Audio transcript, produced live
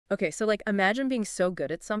Okay, so like imagine being so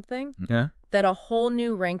good at something Yeah. that a whole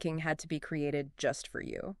new ranking had to be created just for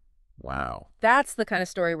you. Wow. That's the kind of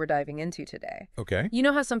story we're diving into today. Okay. You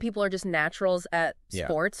know how some people are just naturals at Yeah.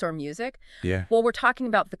 sports or music? Yeah. Well, we're talking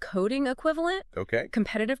about the coding equivalent, Okay.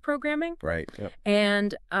 competitive programming, Right. Yep.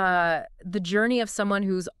 and the journey of someone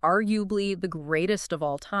who's arguably the greatest of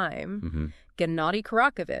all time, Mm-hmm. Gennady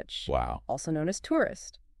Korotkevich, Wow. also known as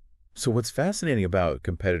Tourist. So what's fascinating about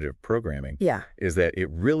competitive programming Yeah. is that it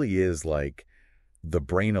really is like the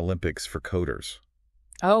brain Olympics for coders.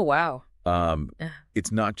 Oh, wow.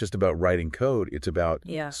 It's not just about writing code. It's about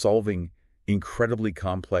solving incredibly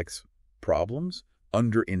complex problems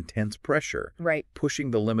under intense pressure, Right.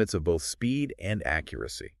 pushing the limits of both speed and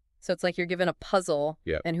accuracy. So it's like you're given a puzzle,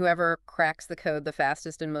 Yep. and whoever cracks the code the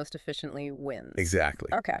fastest and most efficiently wins. Exactly.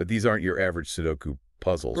 Okay. But these aren't your average Sudoku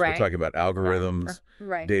puzzles. Right. We're talking about algorithms,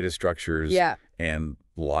 Right. data structures, Yeah. and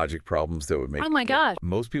logic problems that would make Oh my gosh.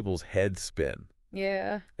 most people's heads spin.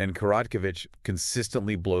 Yeah. And Korotkevich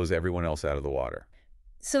consistently blows everyone else out of the water.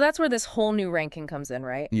 So that's where this whole new ranking comes in,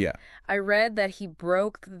 right? Yeah. I read that he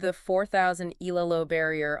broke the 4,000 ELO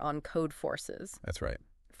barrier on Codeforces. That's right.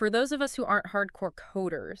 For those of us who aren't hardcore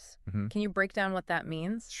coders, Mhm. can you break down what that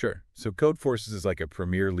means? Sure. So Codeforces is like a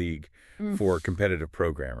premier league for competitive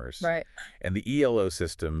programmers. Right. And the ELO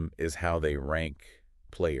system is how they rank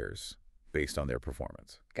players based on their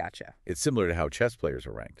performance. Gotcha. It's similar to how chess players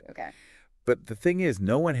are ranked. Okay. But the thing is,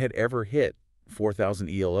 no one had ever hit 4,000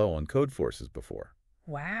 ELO on Codeforces before.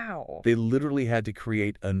 Wow. They literally had to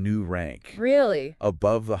create a new rank Really?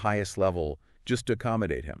 above the highest level just to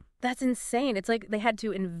accommodate him. That's insane. It's like they had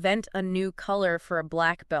to invent a new color for a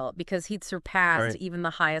black belt because he'd surpassed even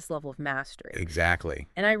the highest level of mastery. Exactly.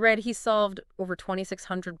 And I read he solved over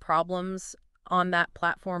 2,600 problems on that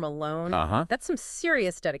platform alone. Uh-huh. That's some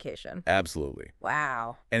serious dedication. Absolutely.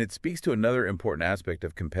 Wow. And it speaks to another important aspect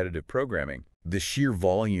of competitive programming, the sheer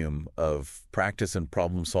volume of practice and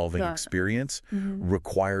problem-solving experience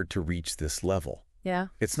required to reach this level. Yeah.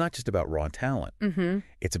 It's not just about raw talent. Mm-hmm.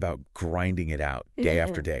 It's about grinding it out day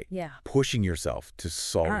after day, Yeah. pushing yourself to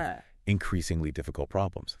solve increasingly difficult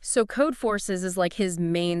problems. So Codeforces is like his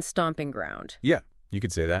main stomping ground. Yeah, you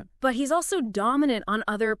could say that. But he's also dominant on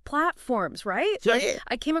other platforms, right? Yeah.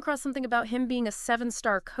 I came across something about him being a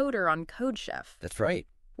 7-star coder on CodeChef. That's right.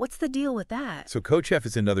 What's the deal with that? So CodeChef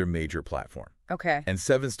is another major platform, Okay. and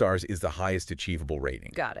 7 stars is the highest achievable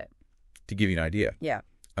rating. Got it. To give you an idea, Yeah.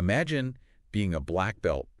 imagine being a black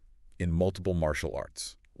belt in multiple martial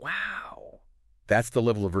arts. Wow. That's the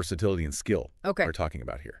level of versatility and skill Okay. we're talking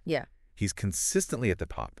about here. Yeah. He's consistently at the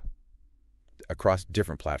top across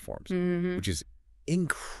different platforms, Mm-hmm. which is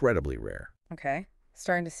incredibly rare. Okay.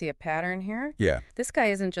 Starting to see a pattern here. Yeah, This guy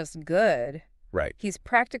isn't just good. right. He's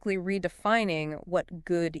practically redefining what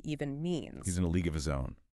good even means. He's in a league of his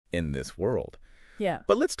own in this world. Yeah.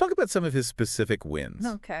 But let's talk about some of his specific wins.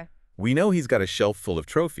 Okay. We know he's got a shelf full of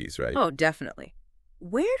trophies, right? Oh, definitely.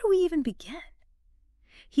 Where do we even begin?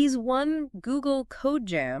 He's won Google Code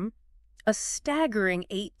Jam a staggering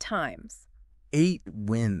 8 times. 8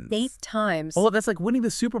 wins. 8 times. Well, that's like winning the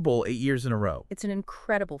Super Bowl 8 years in a row. It's an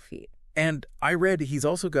incredible feat. And I read he's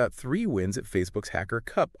also got 3 wins at Facebook's Hacker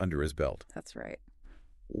Cup under his belt. That's right.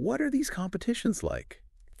 What are these competitions like?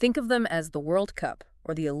 Think of them as the World Cup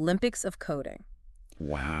or the Olympics of coding.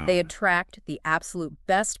 Wow. They attract the absolute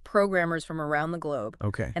best programmers from around the globe.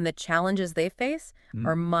 Okay. And the challenges they face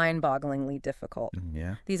are mind-bogglingly difficult.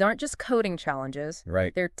 Yeah. These aren't just coding challenges.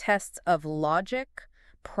 Right. They're tests of logic,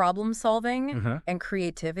 problem-solving, Uh-huh. and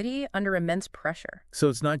creativity under immense pressure. So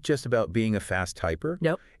it's not just about being a fast typer.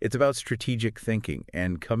 Nope. It's about strategic thinking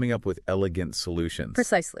and coming up with elegant solutions.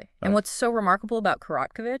 Precisely. And what's so remarkable about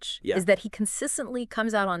Korotkevich Yeah. is that he consistently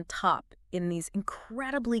comes out on top in these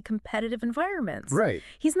incredibly competitive environments. Right.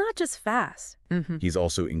 He's not just fast. He's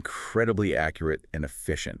also incredibly accurate and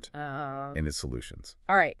efficient All in his solutions.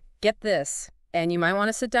 right, get this. And you might want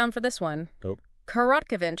to sit down for this one. Nope.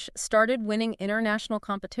 Korotkevich started winning international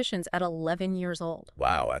competitions at 11 years old.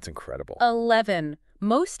 Wow, that's incredible. 11.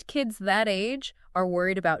 Most kids that age are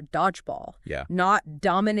worried about dodgeball, Yeah. not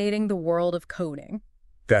dominating the world of coding.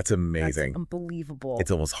 That's amazing. That's unbelievable.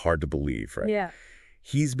 It's almost hard to believe, right? Yeah.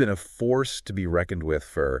 He's been a force to be reckoned with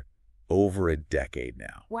for over a decade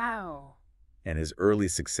now. Wow. And his early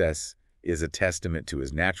success is a testament to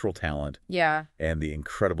his natural talent Yeah. and the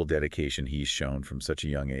incredible dedication he's shown from such a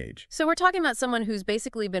young age. So we're talking about someone who's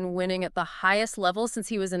basically been winning at the highest level since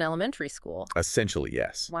he was in elementary school. Essentially,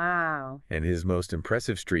 yes. Wow. And his most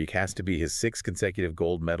impressive streak has to be his 6 consecutive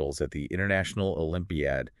gold medals at the International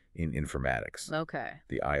Olympiad in informatics. Okay.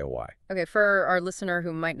 The IOI. Okay, for our listener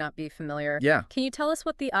who might not be familiar, can you tell us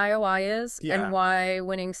what the IOI is and why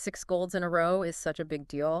winning 6 golds in a row is such a big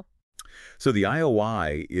deal? So the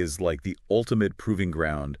IOI is like the ultimate proving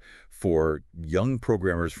ground for young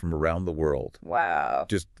programmers from around the world. Wow.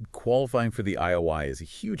 Just qualifying for the IOI is a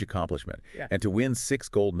huge accomplishment. And to win 6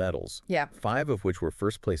 gold medals, 5 of which were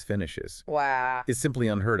first-place finishes, is simply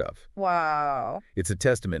unheard of. Wow. It's a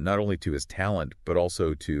testament not only to his talent, but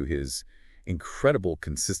also to his incredible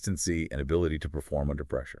consistency and ability to perform under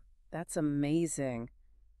pressure. That's amazing.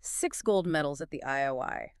 6 gold medals at the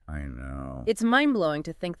IOI. I know. It's mind-blowing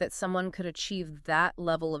to think that someone could achieve that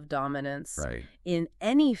level of dominance in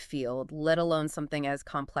any field, let alone something as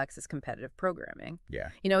complex as competitive programming.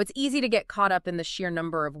 You know, it's easy to get caught up in the sheer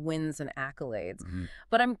number of wins and accolades.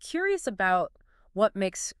 But I'm curious about what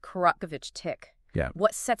makes Korotkevich tick.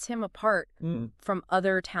 What sets him apart from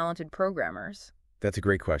other talented programmers? That's a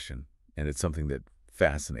great question, and it's something that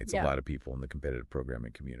fascinates a lot of people in the competitive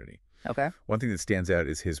programming community. One thing that stands out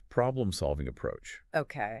is his problem-solving approach.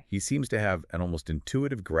 He seems to have an almost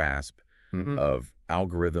intuitive grasp of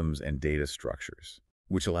algorithms and data structures,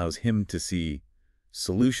 which allows him to see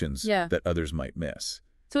solutions that others might miss.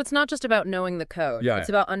 So it's not just about knowing the code. It's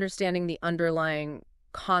about understanding the underlying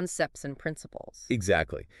concepts and principles.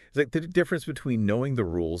 Exactly. It's like the difference between knowing the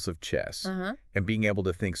rules of chess and being able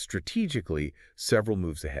to think strategically several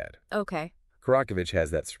moves ahead. Korotkevich has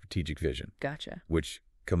that strategic vision. Which,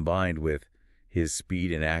 combined with his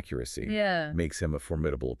speed and accuracy, makes him a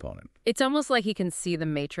formidable opponent. It's almost like he can see the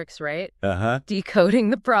matrix, right?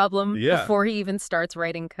 Decoding the problem before he even starts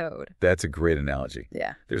writing code. That's a great analogy.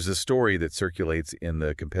 There's a story that circulates in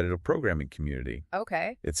the competitive programming community.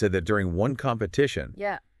 It said that during one competition,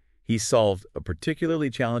 he solved a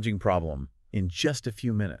particularly challenging problem in just a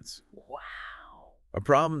few minutes. Wow. A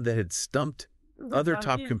problem that had stumped other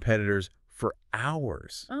top competitors for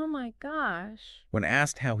hours. Oh my gosh. When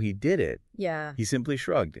asked how he did it, he simply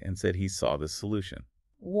shrugged and said he saw the solution.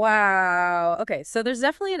 Wow. Okay, so there's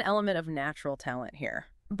definitely an element of natural talent here.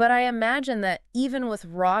 But I imagine that even with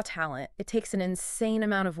raw talent, it takes an insane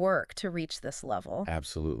amount of work to reach this level.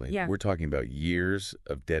 Absolutely. We're talking about years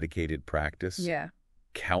of dedicated practice.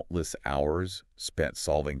 Countless hours spent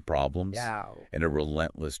solving problems. And a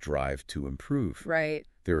relentless drive to improve.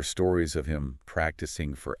 There are stories of him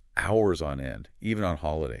practicing for hours on end, even on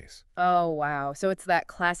holidays. Oh, wow. So it's that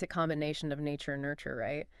classic combination of nature and nurture,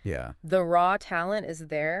 right? The raw talent is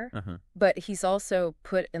there, but he's also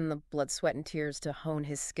put in the blood, sweat, and tears to hone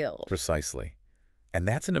his skills. Precisely. And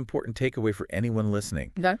that's an important takeaway for anyone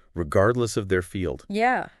listening, regardless of their field.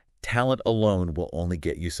 Talent alone will only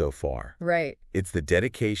get you so far. It's the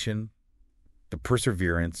dedication, the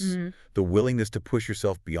perseverance, the willingness to push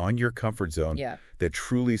yourself beyond your comfort zone that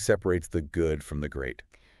truly separates the good from the great.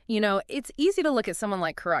 You know, it's easy to look at someone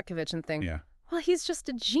like Korotkevich and think, well, he's just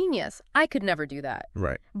a genius. I could never do that.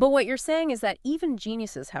 But what you're saying is that even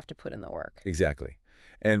geniuses have to put in the work. Exactly.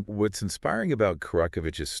 And what's inspiring about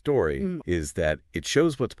Korotkevich's story is that it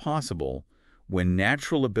shows what's possible when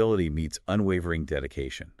natural ability meets unwavering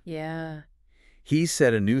dedication. He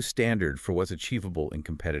set a new standard for what's achievable in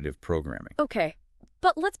competitive programming. Okay,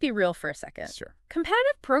 but let's be real for a second.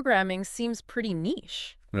 Competitive programming seems pretty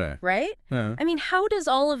niche, right? I mean, how does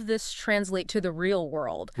all of this translate to the real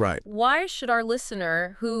world? Why should our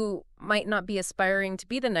listener, who might not be aspiring to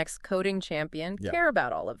be the next coding champion, care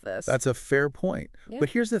about all of this? That's a fair point. But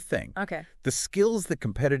here's the thing. The skills that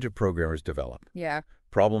competitive programmers develop,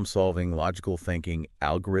 problem solving, logical thinking,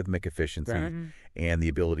 algorithmic efficiency, and the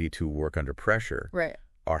ability to work under pressure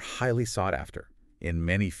are highly sought after in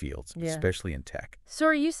many fields, especially in tech. So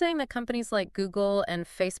are you saying that companies like Google and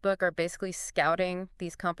Facebook are basically scouting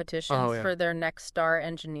these competitions for their next star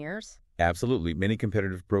engineers? Absolutely. Many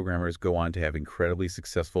competitive programmers go on to have incredibly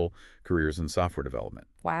successful careers in software development.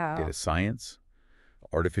 Data science,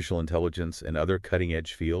 artificial intelligence, and other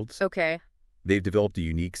cutting-edge fields. They've developed a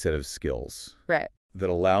unique set of skills that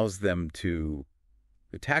allows them to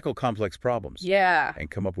tackle complex problems and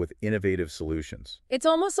come up with innovative solutions. It's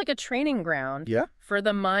almost like a training ground for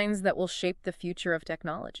the minds that will shape the future of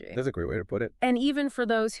technology. That's a great way to put it. And even for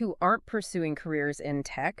those who aren't pursuing careers in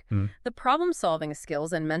tech, the problem-solving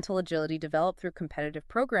skills and mental agility developed through competitive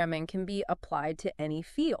programming can be applied to any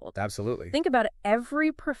field. Absolutely. Think about it.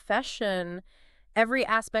 Every profession, every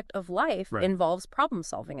aspect of life involves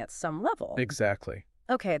problem-solving at some level. Exactly.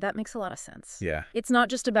 Okay, that makes a lot of sense. It's not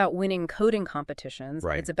just about winning coding competitions.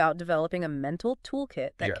 It's about developing a mental toolkit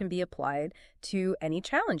that can be applied to any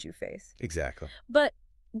challenge you face. Exactly. But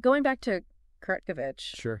going back to Korotkevich.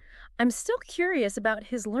 Sure. I'm still curious about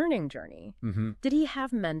his learning journey. Did he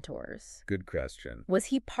have mentors? Good question. Was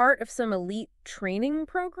he part of some elite training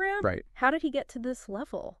program? Right. How did he get to this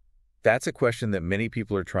level? That's a question that many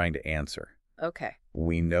people are trying to answer. Okay.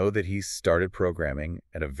 We know that he started programming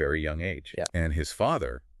at a very young age. Yeah. And his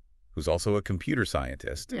father, who's also a computer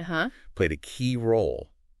scientist, played a key role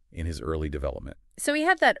in his early development. So he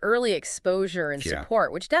had that early exposure and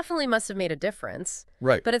support, which definitely must have made a difference.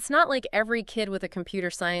 Right. But it's not like every kid with a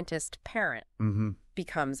computer scientist parent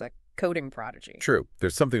becomes a coding prodigy. True.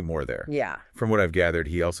 There's something more there. Yeah. From what I've gathered,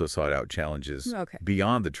 he also sought out challenges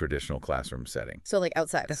beyond the traditional classroom setting. So like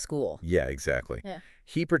outside of school. Yeah, exactly. Yeah.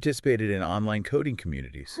 He participated in online coding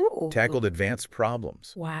communities, tackled advanced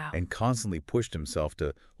problems, and constantly pushed himself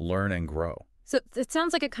to learn and grow. So it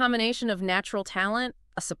sounds like a combination of natural talent,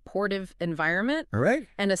 a supportive environment,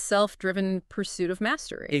 and a self-driven pursuit of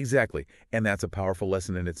mastery. Exactly. And that's a powerful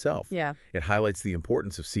lesson in itself. Yeah. It highlights the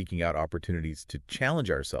importance of seeking out opportunities to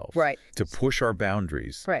challenge ourselves, to push our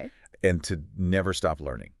boundaries, and to never stop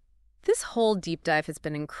learning. This whole deep dive has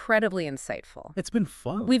been incredibly insightful. It's been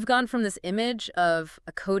fun. We've gone from this image of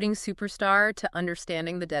a coding superstar to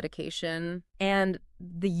understanding the dedication and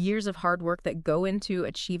the years of hard work that go into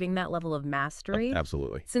achieving that level of mastery.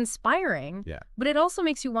 Absolutely. It's inspiring, but it also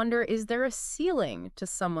makes you wonder, is there a ceiling to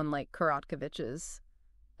someone like Korotkevich's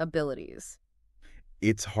abilities?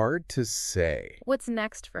 It's hard to say. What's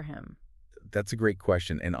next for him? That's a great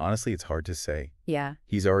question. And honestly, it's hard to say. Yeah.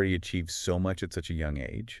 He's already achieved so much at such a young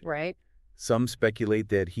age. Right. Some speculate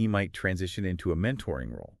that he might transition into a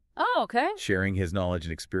mentoring role. Oh, okay. Sharing his knowledge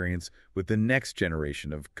and experience with the next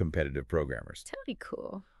generation of competitive programmers. Totally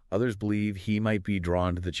cool. Others believe he might be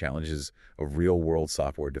drawn to the challenges of real-world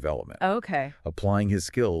software development. Okay. Applying his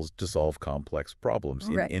skills to solve complex problems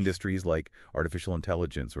in industries like artificial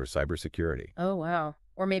intelligence or cybersecurity. Oh, wow.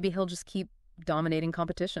 Or maybe he'll just keep dominating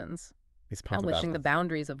competitions. Establishing the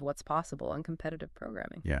boundaries of what's possible in competitive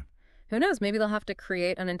programming. Yeah. Who knows? Maybe they'll have to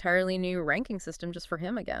create an entirely new ranking system just for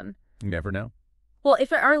him again. You never know. Well,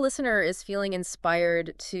 if our listener is feeling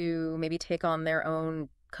inspired to maybe take on their own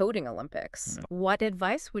coding Olympics, what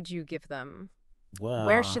advice would you give them? Wow.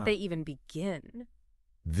 Where should they even begin?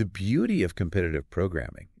 The beauty of competitive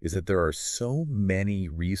programming is that there are so many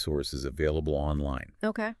resources available online.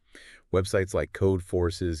 Okay. Websites like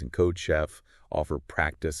Codeforces and CodeChef offer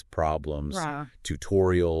practice problems,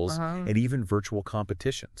 tutorials, and even virtual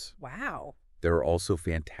competitions. Wow. There are also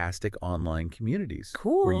fantastic online communities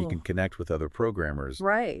where you can connect with other programmers,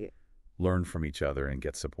 learn from each other, and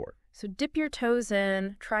get support. So dip your toes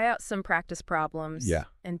in, try out some practice problems,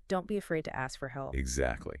 and don't be afraid to ask for help.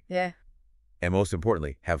 Exactly. Yeah. And most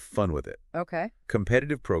importantly, have fun with it. Okay.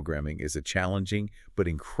 Competitive programming is a challenging but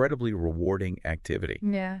incredibly rewarding activity.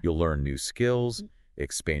 Yeah. You'll learn new skills,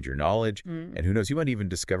 expand your knowledge, and who knows, you might even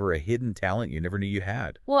discover a hidden talent you never knew you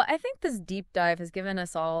had. Well, I think this deep dive has given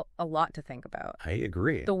us all a lot to think about. I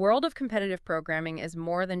agree. The world of competitive programming is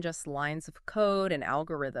more than just lines of code and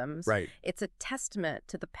algorithms. Right. It's a testament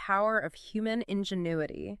to the power of human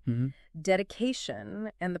ingenuity,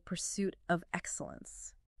 dedication, and the pursuit of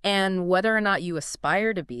excellence. And whether or not you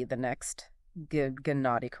aspire to be the next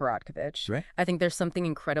Gennady Korotkevich, I think there's something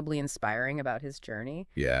incredibly inspiring about his journey.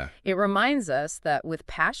 Yeah. It reminds us that with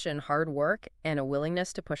passion, hard work, and a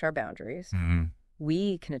willingness to push our boundaries,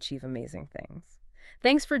 we can achieve amazing things.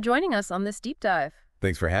 Thanks for joining us on this deep dive.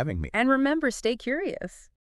 Thanks for having me. And remember, stay curious.